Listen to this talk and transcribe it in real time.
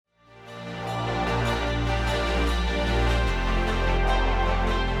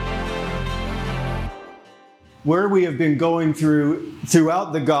where we have been going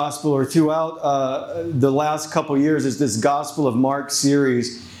throughout the gospel, or throughout the last couple years, is this Gospel of Mark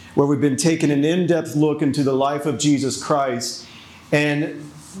series, where we've been taking an in-depth look into the life of Jesus Christ.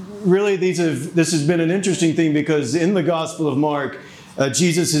 And really, this has been an interesting thing, because in the Gospel of Mark,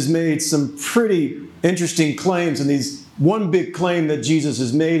 Jesus has made some pretty interesting claims. And one big claim that Jesus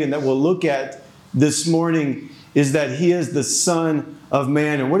has made, and that we'll look at this morning, is that he is the Son of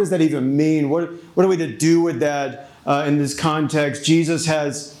Man. And what does that even mean? What are we to do with that in this context? Jesus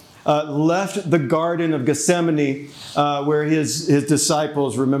has left the Garden of Gethsemane, where his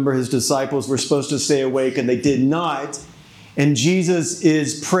disciples, remember, his disciples were supposed to stay awake, and they did not. And Jesus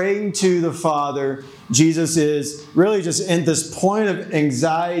is praying to the Father. Jesus is really just in this point of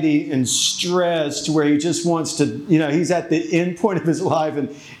anxiety and stress, to where he just wants to, he's at the end point of his life, and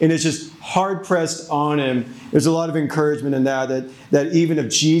it's just hard pressed on him. There's a lot of encouragement in that even if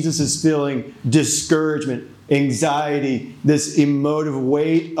Jesus is feeling discouragement, anxiety, this emotive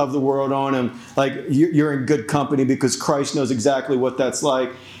weight of the world on him, like, you're in good company, because Christ knows exactly what that's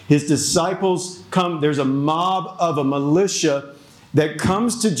like. His disciples come, there's a mob of a militia that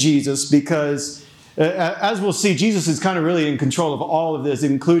comes to Jesus, because as we'll see, Jesus is kind of really in control of all of this,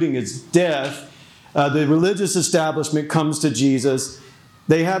 including his death. The religious establishment comes to Jesus.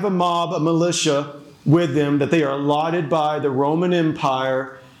 They have a mob, a militia with them that they are allotted by the Roman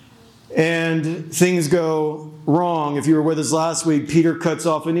Empire, and things go wrong. If you were with us last week, Peter cuts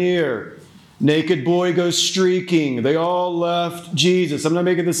off an ear. Naked boy goes streaking. They all left Jesus. I'm not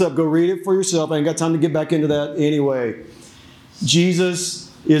making this up. Go read it for yourself. I ain't got time to get back into that anyway.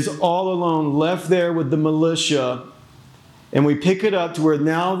 Jesus is all alone, left there with the militia. And we pick it up to where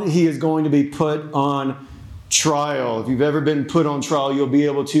now he is going to be put on trial. If you've ever been put on trial, you'll be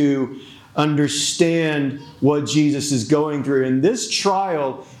able to understand what Jesus is going through. And this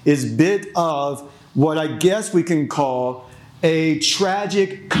trial is a bit of what I guess we can call a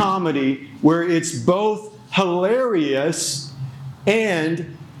tragic comedy, where it's both hilarious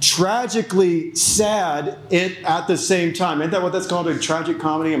and tragically sad at the same time. Isn't that what that's called, a tragic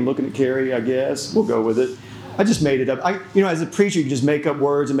comedy? I'm looking at Carrie, I guess. We'll go with it. I just made it up. As a preacher, you just make up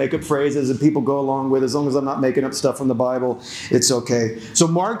words and make up phrases, and people go along with it. As long as I'm not making up stuff from the Bible, it's okay. So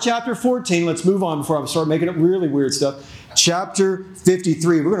Mark chapter 14, let's move on before I start making up really weird stuff. Chapter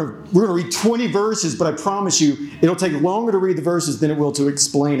 53. We're gonna read 20 verses, but I promise you, it'll take longer to read the verses than it will to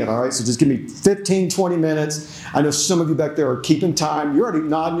explain it, all right? So just give me 15, 20 minutes. I know some of you back there are keeping time. You're already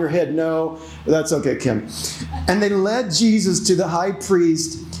nodding your head no, but that's okay, Kim. And they led Jesus to the high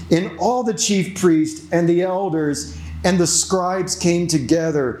priest, and all the chief priests and the elders and the scribes came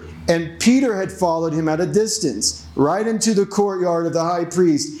together. And Peter had followed him at a distance, right into the courtyard of the high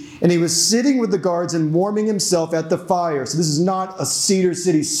priest. And he was sitting with the guards and warming himself at the fire. So this is not a Cedar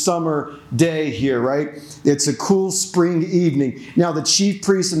City summer day here, right? It's a cool spring evening. Now the chief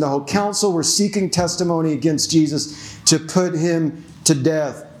priests and the whole council were seeking testimony against Jesus to put him to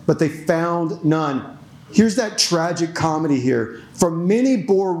death, but they found none. Here's that tragic comedy here. For many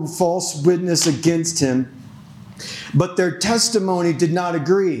bore false witness against him, but their testimony did not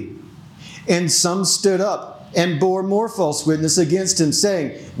agree. And some stood up and bore more false witness against him,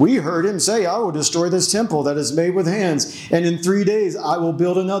 saying, "We heard him say, I will destroy this temple that is made with hands, and in 3 days I will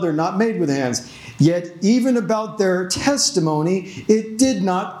build another not made with hands." Yet even about their testimony, it did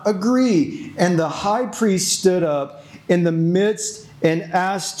not agree. And the high priest stood up in the midst and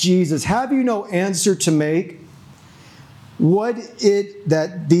asked Jesus, "Have you no answer to make? What it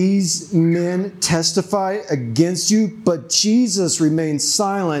that these men testify against you?" But Jesus remained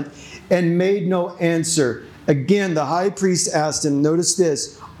silent and made no answer. Again, the high priest asked him, notice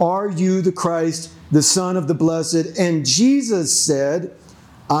this, "Are you the Christ, the Son of the Blessed?" And Jesus said,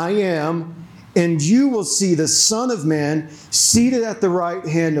 "I am, and you will see the Son of Man seated at the right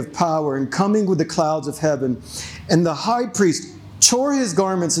hand of power and coming with the clouds of heaven." And the high priest tore his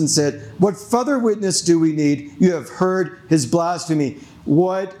garments and said, "What further witness do we need? You have heard his blasphemy.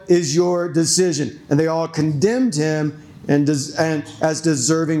 What is your decision?" And they all condemned him and as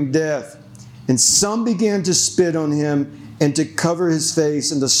deserving death. And some began to spit on him and to cover his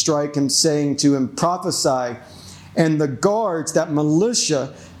face and to strike him, saying to him, "Prophesy." And the guards, that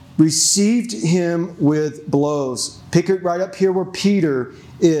militia, received him with blows. Pick it right up here where Peter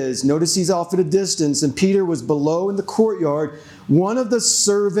is. Notice he's off at a distance, and Peter was below in the courtyard. One of the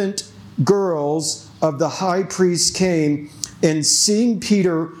servant girls of the high priest came, and seeing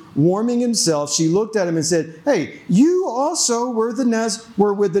Peter warming himself, she looked at him and said, "Hey, you also were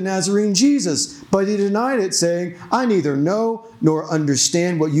with the Nazarene Jesus." But he denied it, saying, "I neither know nor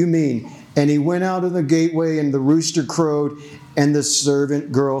understand what you mean." And he went out of the gateway, and the rooster crowed, and the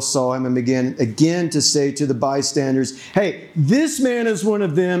servant girl saw him and began again to say to the bystanders, hey, this man is one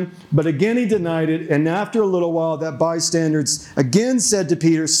of them. But again he denied it. And after a little while, that bystanders again said to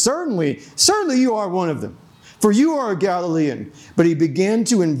Peter, certainly you are one of them, for you are a Galilean. But he began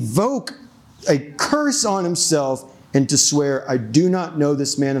to invoke a curse on himself and to swear, I do not know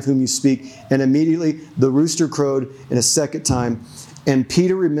this man of whom you speak. And immediately the rooster crowed in a second time. And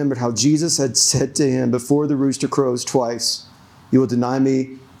Peter remembered how Jesus had said to him, before the rooster crows twice, you will deny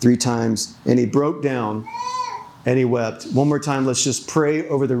me 3 times. And he broke down and he wept. One more time, let's just pray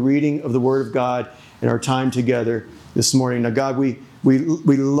over the reading of the Word of God and our time together this morning. Now, God, we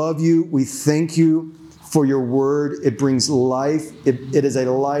love you. We thank you for your Word. It brings life. It is a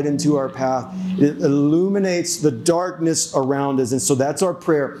light into our path. It illuminates the darkness around us. And so that's our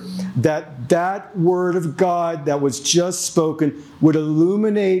prayer, that Word of God that was just spoken would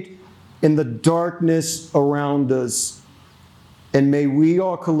illuminate in the darkness around us. And may we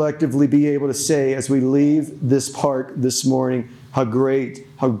all collectively be able to say, as we leave this part this morning, how great,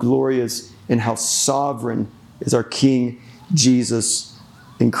 how glorious, and how sovereign is our King Jesus.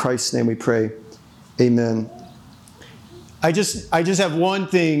 In Christ's name we pray. Amen. I just have one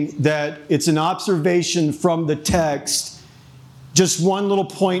thing that it's an observation from the text. Just one little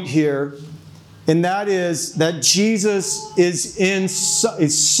point here. And that is that Jesus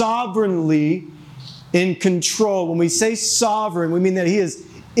is sovereignly in control. When we say sovereign, we mean that he is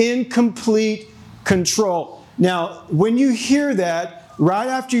in complete control. Now, when you hear that, right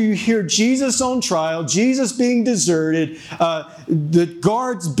after you hear Jesus on trial, Jesus being deserted, the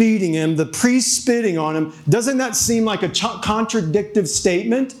guards beating him, the priests spitting on him, doesn't that seem like a contradictive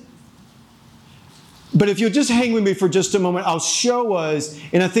statement? But if you'll just hang with me for just a moment, I'll show us,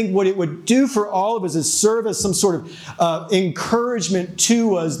 and I think what it would do for all of us is serve as some sort of encouragement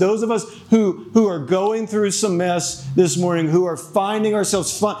to us, those of us who are going through some mess this morning, who are finding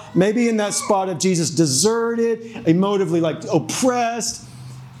ourselves maybe in that spot of Jesus deserted, emotively like oppressed.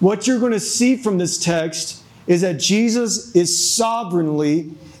 What you're going to see from this text is that Jesus is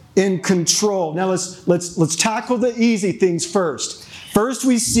sovereignly in control. Now let's tackle the easy things first. First,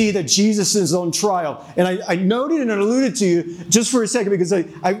 we see that Jesus is on trial. And I noted and alluded to you just for a second because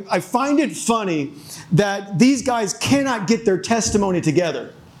I find it funny that these guys cannot get their testimony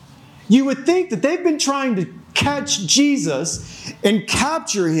together. You would think that they've been trying to catch Jesus and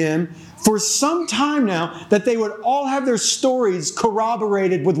capture him for some time now, that they would all have their stories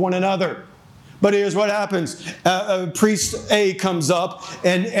corroborated with one another. But here's what happens. Priest A comes up,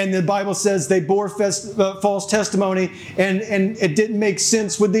 and the Bible says they bore false testimony, and it didn't make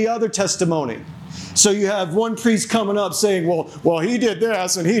sense with the other testimony. So you have one priest coming up saying, well, he did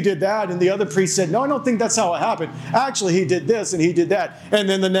this, and he did that, and the other priest said, no, I don't think that's how it happened. Actually, he did this, and he did that. And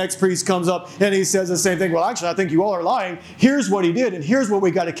then the next priest comes up, and he says the same thing. Well, actually, I think you all are lying. Here's what he did, and here's what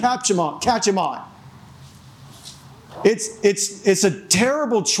we got to catch him on. It's a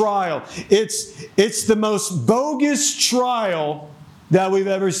terrible trial. It's the most bogus trial that we've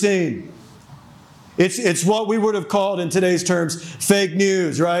ever seen. It's what we would have called in today's terms fake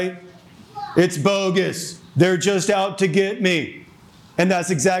news, right? It's bogus. They're just out to get me. And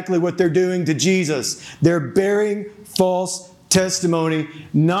that's exactly what they're doing to Jesus. They're bearing false testimony,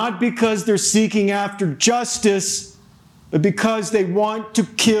 not because they're seeking after justice, but because they want to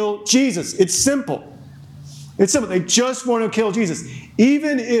kill Jesus. It's simple. It's simple. They just want to kill Jesus.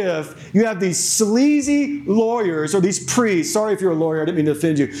 Even if you have these sleazy lawyers or these priests, sorry if you're a lawyer, I didn't mean to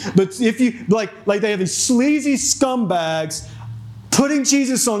offend you, but if you, like they have these sleazy scumbags putting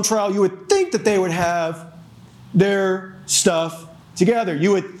Jesus on trial, you would think that they would have their stuff together.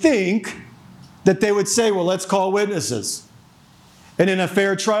 You would think that they would say, well, let's call witnesses. And in a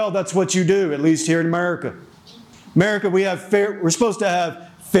fair trial, that's what you do, at least here in America. America, we're supposed to have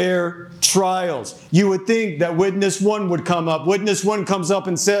fair trials. You would think that witness one would come up. Witness one comes up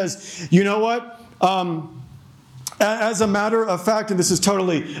and says, you know what? As a matter of fact, and this is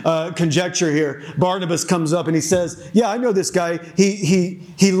totally conjecture here, Barnabas comes up and he says, yeah, I know this guy.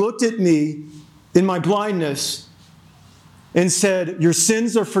 He looked at me in my blindness and said, your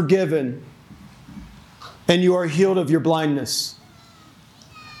sins are forgiven and you are healed of your blindness.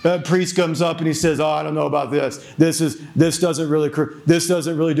 A priest comes up and he says, I don't know about this. This doesn't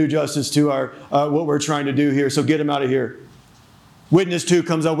really do justice to our what we're trying to do here. So get him out of here. Witness 2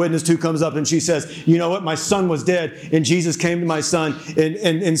 comes up. Witness 2 comes up and she says, you know what? My son was dead. And Jesus came to my son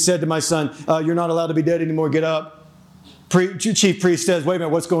and said to my son, you're not allowed to be dead anymore. Get up. Chief priest says, wait a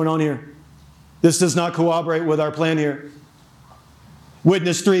minute, what's going on here? This does not cooperate with our plan here.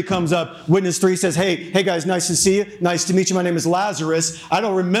 Witness 3 comes up. Witness 3 says, hey guys, nice to see you. Nice to meet you. My name is Lazarus. I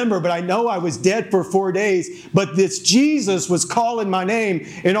don't remember, but I know I was dead for 4 days. But this Jesus was calling my name,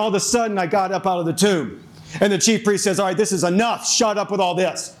 and all of a sudden I got up out of the tomb. And the chief priest says, all right, this is enough. Shut up with all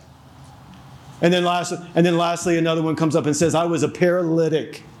this. And then lastly, another one comes up and says, I was a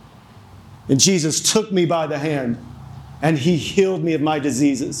paralytic. And Jesus took me by the hand, and he healed me of my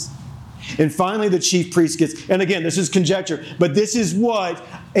diseases. And finally, the chief priest gets, and again, this is conjecture, but this is what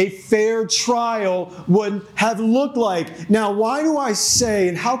a fair trial would have looked like. Now, why do I say,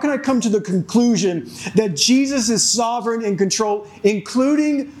 and how can I come to the conclusion that Jesus is sovereign and control,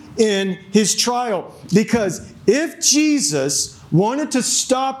 including in his trial? Because if Jesus wanted to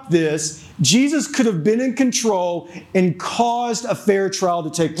stop this, Jesus could have been in control and caused a fair trial to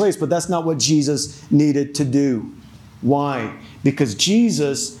take place, but that's not what Jesus needed to do. Why? Because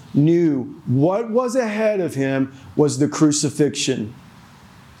Jesus knew what was ahead of him was the crucifixion.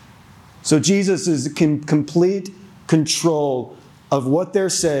 So Jesus is in complete control of what they're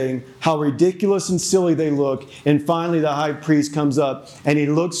saying, how ridiculous and silly they look. And finally, the high priest comes up and he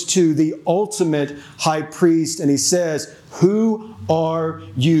looks to the ultimate high priest and he says, who are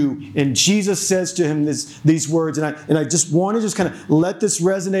you? And Jesus says to him these words, and I just want to kind of let this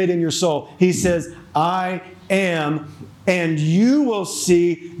resonate in your soul. He says, I am, and you will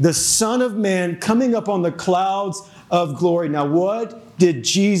see the Son of Man coming up on the clouds of glory. Now, what did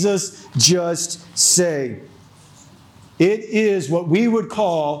Jesus just say? It is what we would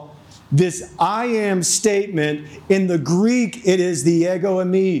call this I am statement. In the Greek, it is the ego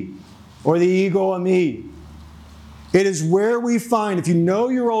eimi, or the ego eimi. It is where we find, if you know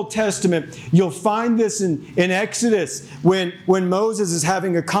your Old Testament, you'll find this in Exodus when Moses is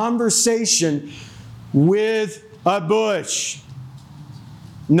having a conversation with a bush.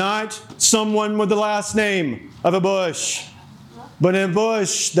 Not someone with the last name of a bush, but a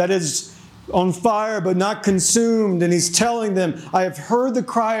bush that is on fire but not consumed. And he's telling them, I have heard the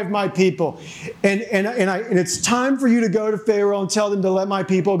cry of my people. And it's time for you to go to Pharaoh and tell them to let my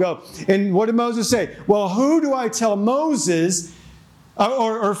people go. And what did Moses say? Well, who do I tell? Moses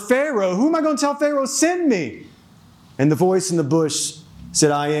or Pharaoh? Who am I going to tell Pharaoh? Send me. And the voice in the bush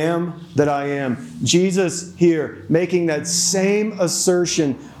said, I am that I am. Jesus here making that same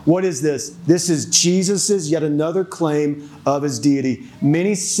assertion. What is this? This is Jesus' yet another claim of his deity.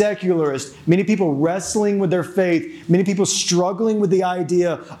 Many secularists, many people wrestling with their faith, many people struggling with the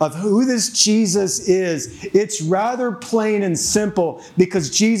idea of who this Jesus is. It's rather plain and simple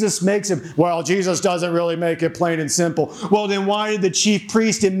because Jesus makes it, well, Jesus doesn't really make it plain and simple. Well, then why did the chief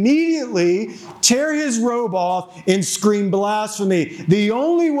priest immediately tear his robe off and scream blasphemy? The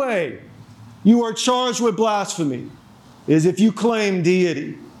only way you are charged with blasphemy is if you claim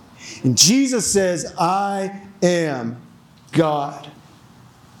deity. And Jesus says, I am God.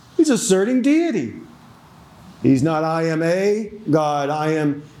 He's asserting deity. He's not, I am a God, I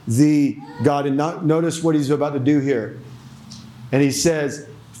am the God. And notice what he's about to do here. And he says,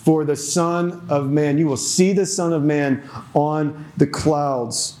 for the Son of Man, you will see the Son of Man on the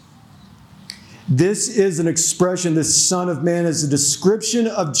clouds. This is an expression, this Son of Man is a description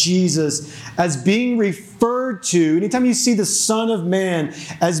of Jesus as being referred to. Anytime you see the Son of Man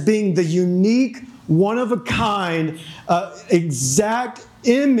as being the unique, one-of-a-kind, exact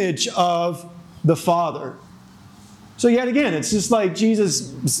image of the Father. So yet again, it's just like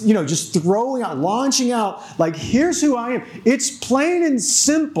Jesus, just throwing out, launching out, like, here's who I am. It's plain and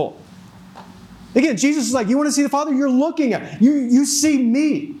simple. Again, Jesus is like, you want to see the Father? You're looking at it. You see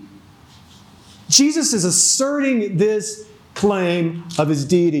me. Jesus is asserting this claim of his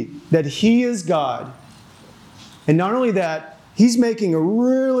deity, that he is God. And not only that, he's making a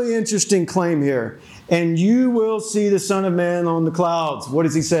really interesting claim here. And you will see the Son of Man on the clouds. What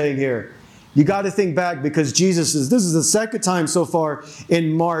is he saying here? You got to think back because this is the second time so far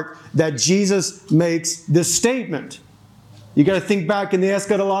in Mark that Jesus makes this statement. You got to think back in the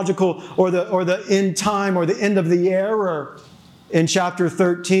eschatological or the end time or the end of the era in chapter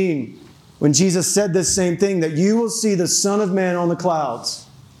 13. When Jesus said this same thing, that you will see the Son of Man on the clouds.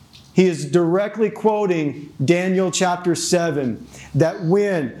 He is directly quoting Daniel chapter 7, that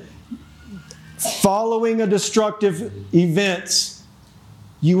when, following a destructive event,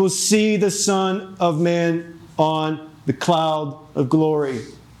 you will see the Son of Man on the cloud of glory.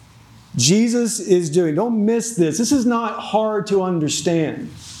 Jesus is doing, don't miss this. This is not hard to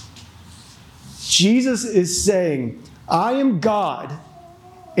understand. Jesus is saying, I am God,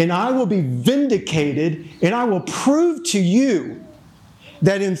 and I will be vindicated, and I will prove to you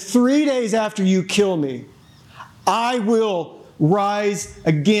that in 3 days after you kill me, I will rise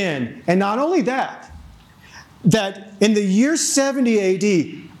again. And not only that, that in the year 70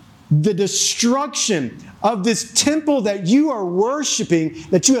 AD, the destruction of this temple that you are worshiping,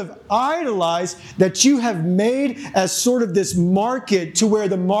 that you have idolized, that you have made as sort of this market to where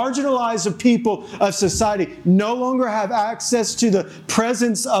the marginalized people of society no longer have access to the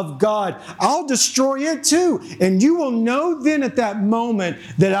presence of God. I'll destroy it too. And you will know then at that moment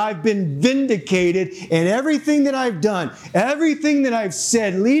that I've been vindicated in everything that I've done, everything that I've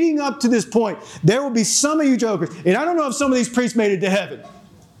said leading up to this point. There will be some of you jokers, and I don't know if some of these priests made it to heaven.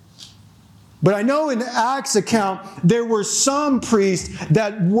 But I know in the Acts account, there were some priests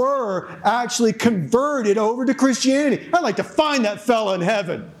that were actually converted over to Christianity. I'd like to find that fella in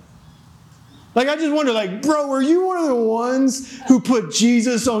heaven. Like, I just wonder, like, bro, were you one of the ones who put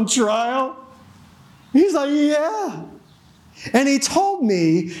Jesus on trial? He's like, yeah. And he told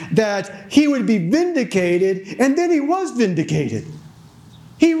me that he would be vindicated, and then he was vindicated.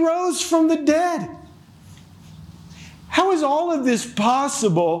 He rose from the dead. How is all of this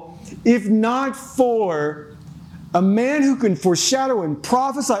possible if not for a man who can foreshadow and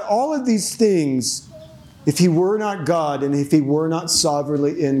prophesy all of these things, if he were not God and if he were not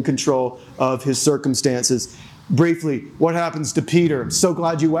sovereignly in control of his circumstances? Briefly, what happens to Peter? I'm so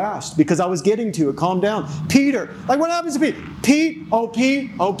glad you asked, because I was getting to it. Calm down. Peter. Like, what happens to Peter? Pete, oh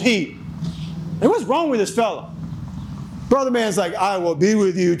Pete, oh Pete. And what's wrong with this fella? Brother man's like, I will be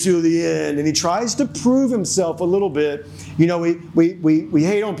with you to the end. And he tries to prove himself a little bit. You know, we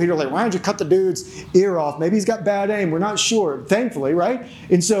hate on Peter, like, why don't you cut the dude's ear off? Maybe he's got bad aim. We're not sure, thankfully, right?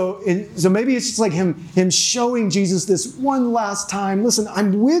 And so maybe it's just like him showing Jesus this one last time, listen,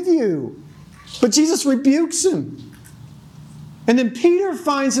 I'm with you. But Jesus rebukes him. And then Peter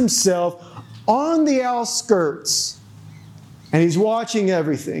finds himself on the outskirts, and he's watching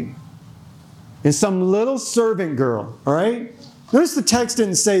everything. And some little servant girl, all right? Notice the text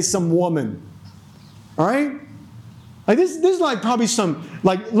didn't say some woman, all right? Like this is like probably some,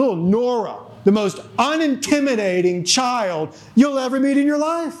 like little Nora, the most unintimidating child you'll ever meet in your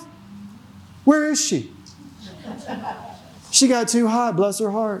life. Where is she? She got too high, bless her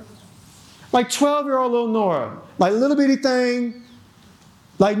heart. Like 12-year-old little Nora, like little bitty thing,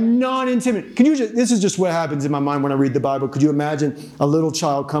 like non-intimidating. Can you just, this is just what happens in my mind when I read the Bible. Could you imagine a little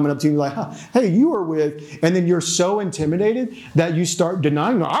child coming up to you like, hey, you were with, and then you're so intimidated that you start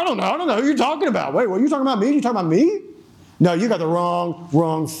denying, no, I don't know who you're talking about. Wait, what, you talking about me? You talking about me? No, you got the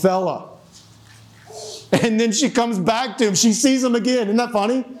wrong fella. And then she comes back to him. She sees him again. Isn't that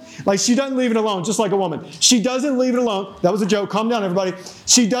funny? Like, she doesn't leave it alone, just like a woman. She doesn't leave it alone. That was a joke. Calm down, everybody.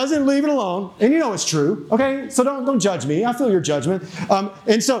 She doesn't leave it alone. And you know it's true, okay? So don't judge me. I feel your judgment.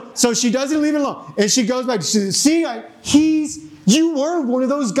 And so she doesn't leave it alone. And she goes back. She says, see, you were one of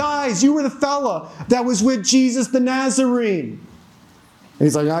those guys. You were the fella that was with Jesus the Nazarene. And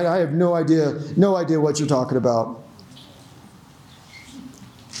he's like, I have no idea what you're talking about.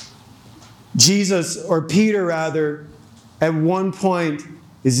 Jesus, or Peter rather, at one point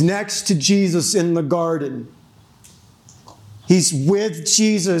is next to Jesus in the garden. He's with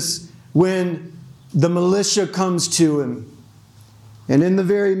Jesus when the militia comes to him. And in the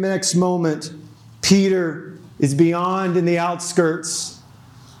very next moment, Peter is beyond in the outskirts,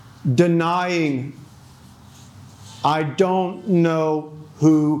 denying, I don't know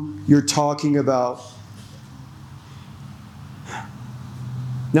who you're talking about.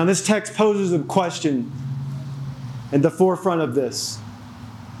 Now, this text poses a question at the forefront of this.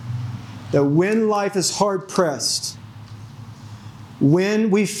 That when life is hard-pressed, when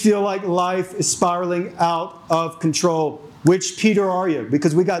we feel like life is spiraling out of control, which Peter are you?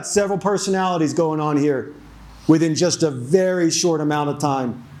 Because we got several personalities going on here within just a very short amount of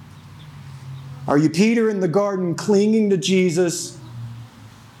time. Are you Peter in the garden clinging to Jesus?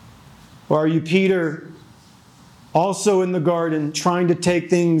 Or are you Peter also in the garden, trying to take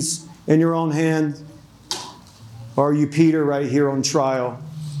things in your own hand? Or are you Peter right here on trial,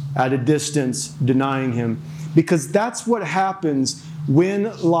 at a distance, denying him? Because that's what happens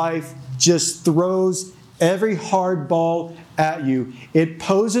when life just throws every hard ball at you. It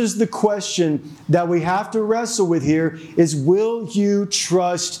poses the question that we have to wrestle with here is, will you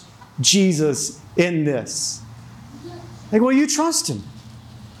trust Jesus in this? Like, will you trust him?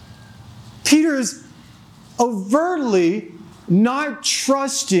 Peter is overtly not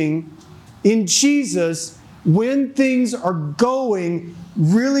trusting in Jesus when things are going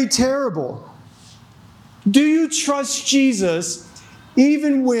really terrible. Do you trust Jesus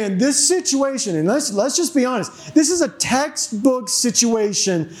even when this situation, and let's just be honest, this is a textbook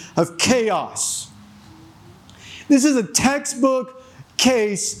situation of chaos. This is a textbook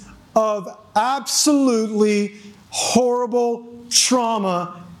case of absolutely horrible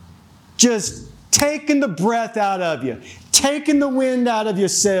trauma, just taking the breath out of you, taking the wind out of your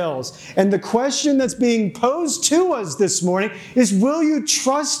sails. And the question that's being posed to us this morning is, will you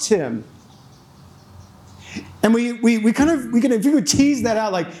trust Him? And we can, if you could tease that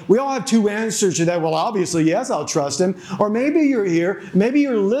out, like we all have two answers to that. Well, obviously, yes, I'll trust Him. Or maybe you're here, maybe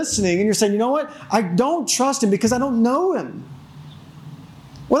you're listening and you're saying, you know what? I don't trust Him because I don't know Him.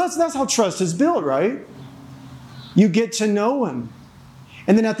 Well, that's how trust is built, right? You get to know Him.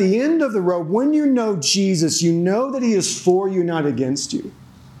 And then at the end of the road, when you know Jesus, you know that He is for you, not against you.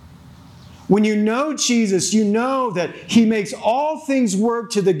 When you know Jesus, you know that He makes all things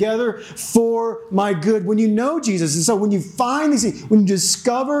work together for my good. When you know Jesus, and so when you find these things, when you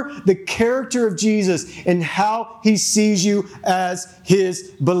discover the character of Jesus and how He sees you as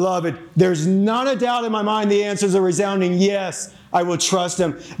His beloved, there's not a doubt in my mind the answer is a resounding yes. I will trust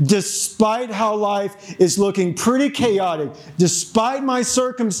Him. Despite how life is looking pretty chaotic, despite my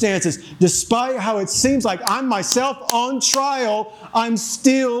circumstances, despite how it seems like I'm myself on trial, I'm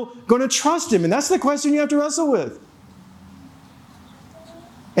still going to trust Him. And that's the question you have to wrestle with.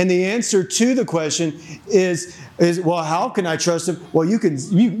 And the answer to the question is well, how can I trust Him? Well, you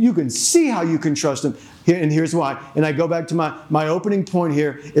can see how you can trust Him. And here's why. And I go back to my opening point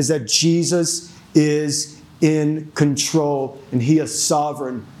here is that Jesus is in control, and He is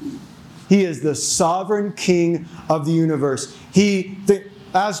sovereign. He is the sovereign King of the universe.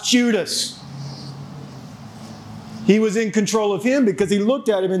 As Judas, He was in control of him because He looked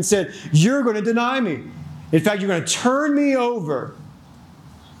at him and said, you're going to deny me. In fact, you're going to turn me over.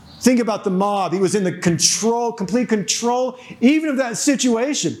 Think about the mob. He was in the complete control, even of that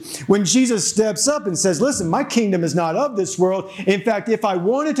situation. When Jesus steps up and says, listen, my kingdom is not of this world. In fact, if I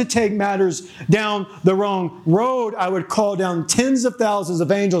wanted to take matters down the wrong road, I would call down tens of thousands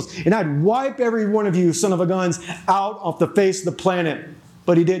of angels, and I'd wipe every one of you, son of a guns, out off the face of the planet.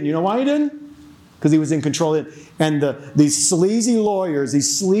 But He didn't. You know why He didn't? Because He was in control of it. And these sleazy lawyers,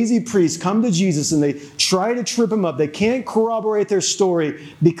 these sleazy priests come to Jesus and they try to trip Him up. They can't corroborate their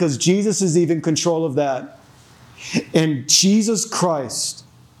story because Jesus is even in control of that. And Jesus Christ,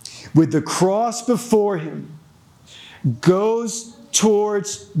 with the cross before Him, goes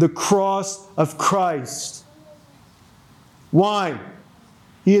towards the cross of Christ. Why?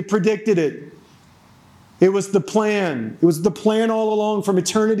 He had predicted it. It was the plan. It was the plan all along from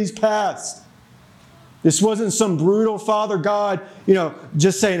eternity's past. This wasn't some brutal Father God,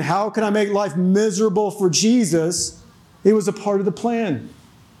 just saying, how can I make life miserable for Jesus? It was a part of the plan.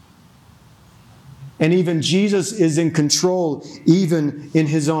 And even Jesus is in control, even in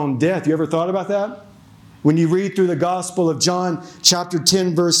His own death. You ever thought about that? When you read through the Gospel of John, chapter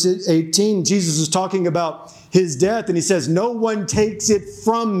 10, verse 18, Jesus is talking about His death, and He says, no one takes it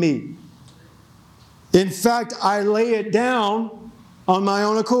from me. In fact, I lay it down on my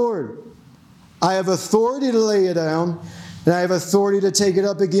own accord. I have authority to lay it down, and I have authority to take it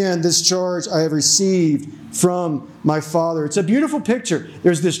up again. This charge I have received from my Father. It's a beautiful picture.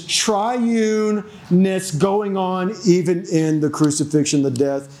 There's this triune-ness going on even in the crucifixion, the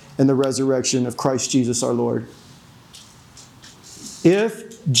death, and the resurrection of Christ Jesus our Lord.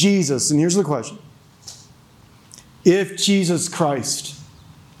 If Jesus, and here's the question, if Jesus Christ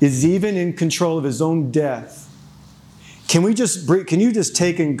is even in control of His own death, can you just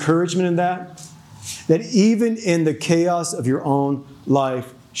take encouragement in that? That even in the chaos of your own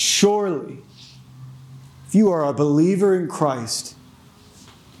life, surely, if you are a believer in Christ,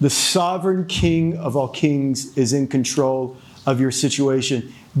 the sovereign King of all kings is in control of your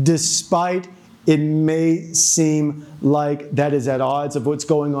situation, despite it may seem like that is at odds of what's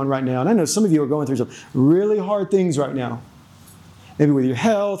going on right now. And I know some of you are going through some really hard things right now. Maybe with your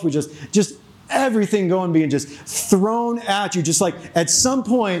health, with just everything being just thrown at you. Just like at some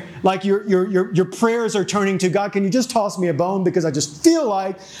point, like your prayers are turning to God, can you just toss me a bone because I just feel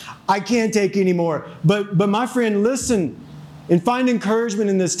like I can't take any more. But my friend, listen and find encouragement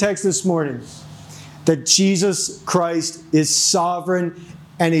in this text this morning that Jesus Christ is sovereign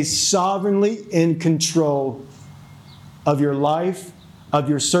and He's sovereignly in control of your life, of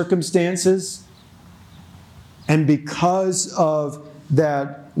your circumstances. And because of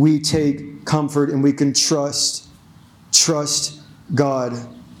that, we take comfort and we can trust God.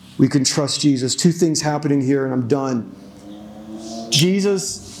 We can trust Jesus. Two things happening here and I'm done.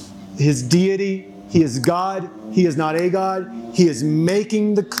 Jesus, His deity, He is God. He is not a God. He is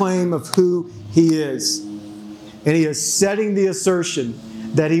making the claim of who He is. And He is setting the assertion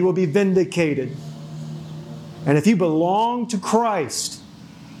that He will be vindicated. And if you belong to Christ,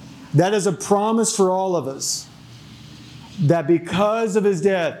 that is a promise for all of us. that because of his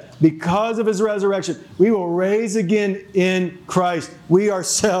death, because of his resurrection, we will raise again in Christ. We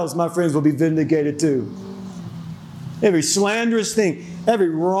ourselves, my friends, will be vindicated too. Every slanderous thing, every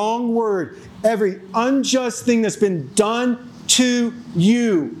wrong word, every unjust thing that's been done to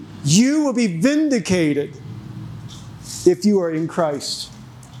you, you will be vindicated if you are in Christ.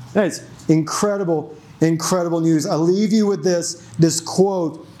 That's incredible, incredible news. I'll leave you with this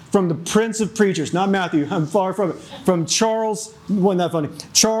quote from the Prince of Preachers, not Matthew, I'm far from it, from Charles, wasn't that funny?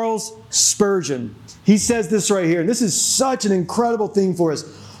 Charles Spurgeon. He says this right here, and this is such an incredible thing for us.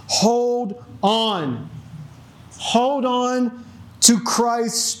 Hold on. Hold on to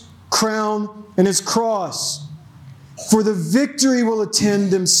Christ's crown and his cross, for the victory will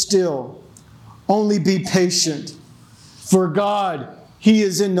attend them still. Only be patient. For God, he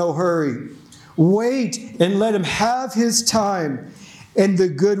is in no hurry. Wait and let him have his time, and the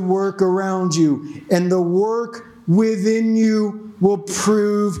good work around you and the work within you will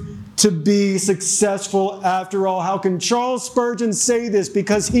prove to be successful after all. How can Charles Spurgeon say this?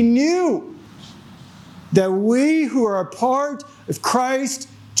 Because he knew that we who are a part of Christ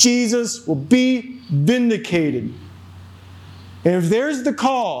Jesus will be vindicated. And if there's the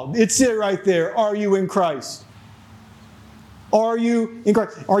call, it's it right there. Are you in Christ? Are you in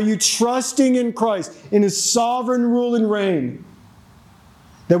Christ? Are you trusting in Christ, in his sovereign rule and reign?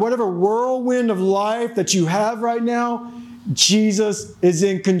 That whatever whirlwind of life that you have right now, Jesus is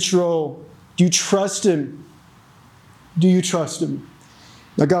in control. Do you trust him? Do you trust him?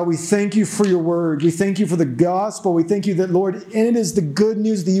 Now, God, we thank you for your word. We thank you for the gospel. We thank you that, Lord, and it is the good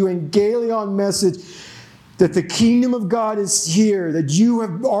news, the evangelion message, that the kingdom of God is here, that you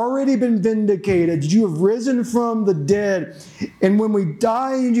have already been vindicated, you have risen from the dead. And when we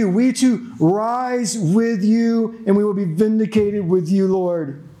die in you, we too rise with you, and we will be vindicated with you,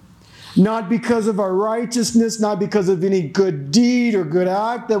 Lord. Not because of our righteousness, not because of any good deed or good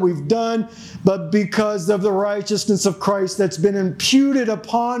act that we've done, but because of the righteousness of Christ that's been imputed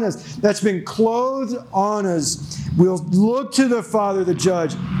upon us, that's been clothed on us. We'll look to the Father, the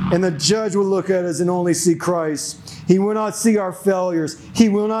judge, and the judge will look at us and only see Christ. He will not see our failures. He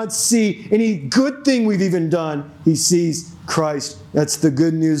will not see any good thing we've even done. He sees Christ. That's the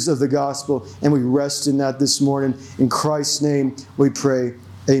good news of the gospel, and we rest in that this morning. In Christ's name we pray.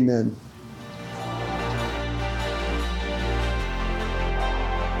 Amen.